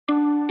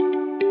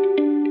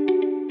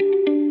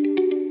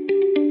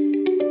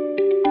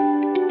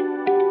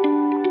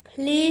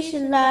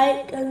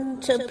like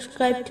and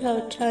subscribe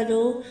to our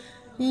channel.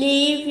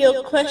 Leave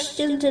your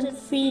questions and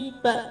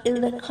feedback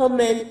in the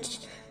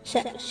comments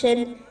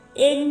section.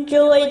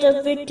 Enjoy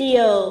the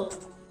video.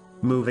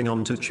 Moving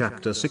on to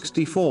chapter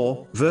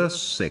 64,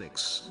 verse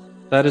 6.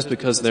 That is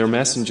because their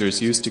messengers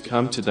used to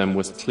come to them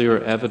with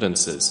clear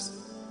evidences.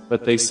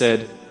 But they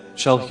said,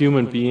 "Shall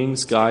human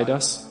beings guide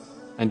us?"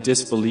 and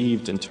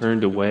disbelieved and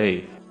turned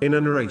away. In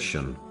a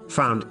narration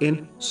found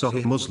in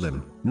Sahih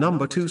Muslim,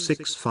 number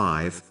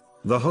 265,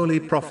 the Holy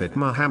Prophet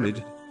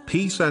Muhammad,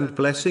 peace and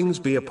blessings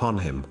be upon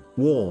him,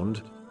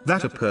 warned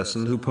that a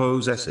person who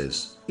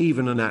possesses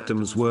even an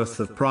atom's worth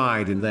of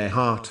pride in their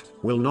heart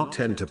will not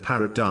enter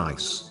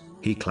paradise.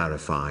 He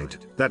clarified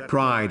that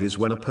pride is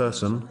when a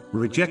person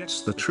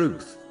rejects the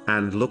truth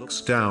and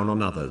looks down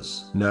on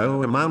others.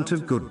 No amount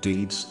of good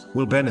deeds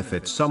will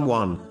benefit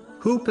someone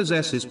who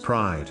possesses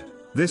pride.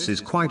 This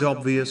is quite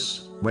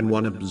obvious when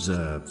one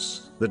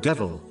observes the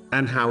devil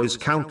and how his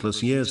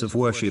countless years of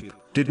worship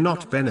did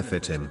not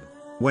benefit him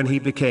when he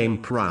became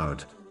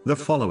proud. The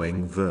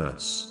following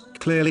verse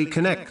clearly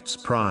connects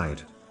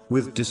pride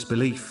with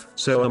disbelief,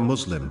 so a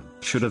Muslim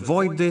should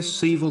avoid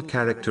this evil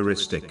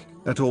characteristic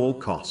at all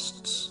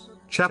costs.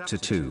 Chapter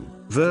 2,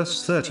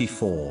 verse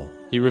 34.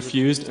 He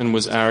refused and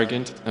was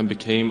arrogant and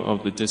became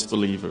of the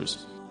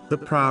disbelievers. The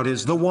proud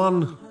is the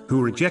one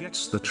who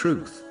rejects the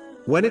truth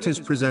when it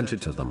is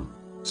presented to them,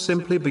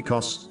 simply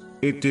because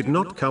it did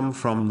not come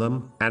from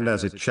them, and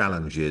as it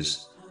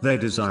challenges their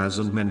desires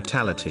and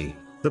mentality.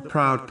 The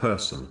proud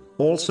person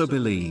also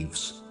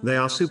believes they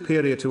are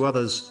superior to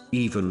others,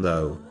 even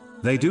though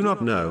they do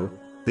not know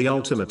the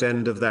ultimate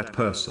end of that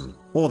person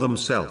or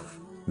themselves.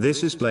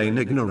 This is plain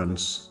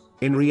ignorance.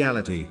 In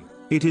reality,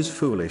 it is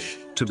foolish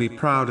to be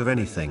proud of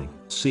anything,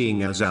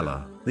 seeing as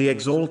Allah, the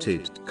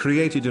Exalted,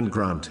 created and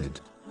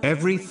granted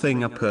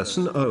everything a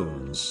person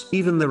owns.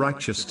 Even the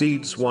righteous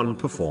deeds one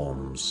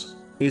performs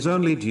is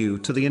only due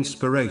to the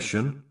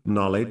inspiration,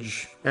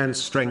 knowledge, and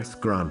strength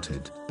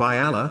granted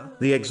by Allah,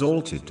 the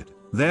Exalted.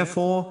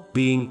 Therefore,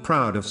 being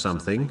proud of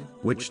something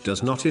which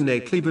does not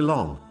innately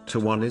belong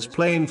to one is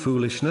plain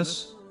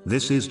foolishness.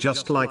 This is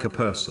just like a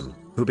person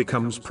who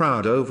becomes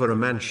proud over a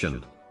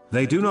mansion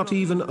they do not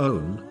even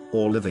own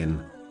or live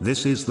in.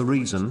 This is the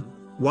reason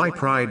why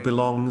pride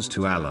belongs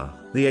to Allah,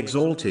 the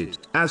Exalted,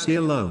 as He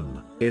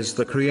alone is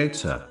the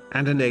Creator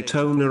and innate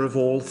owner of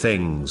all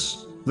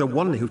things. The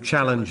one who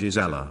challenges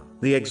Allah,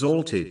 the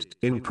Exalted,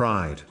 in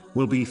pride,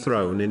 will be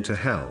thrown into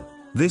hell.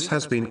 This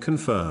has been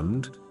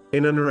confirmed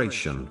in a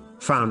narration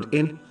found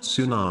in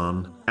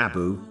Sunan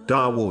Abu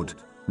Dawood,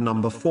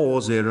 number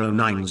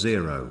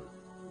 4090.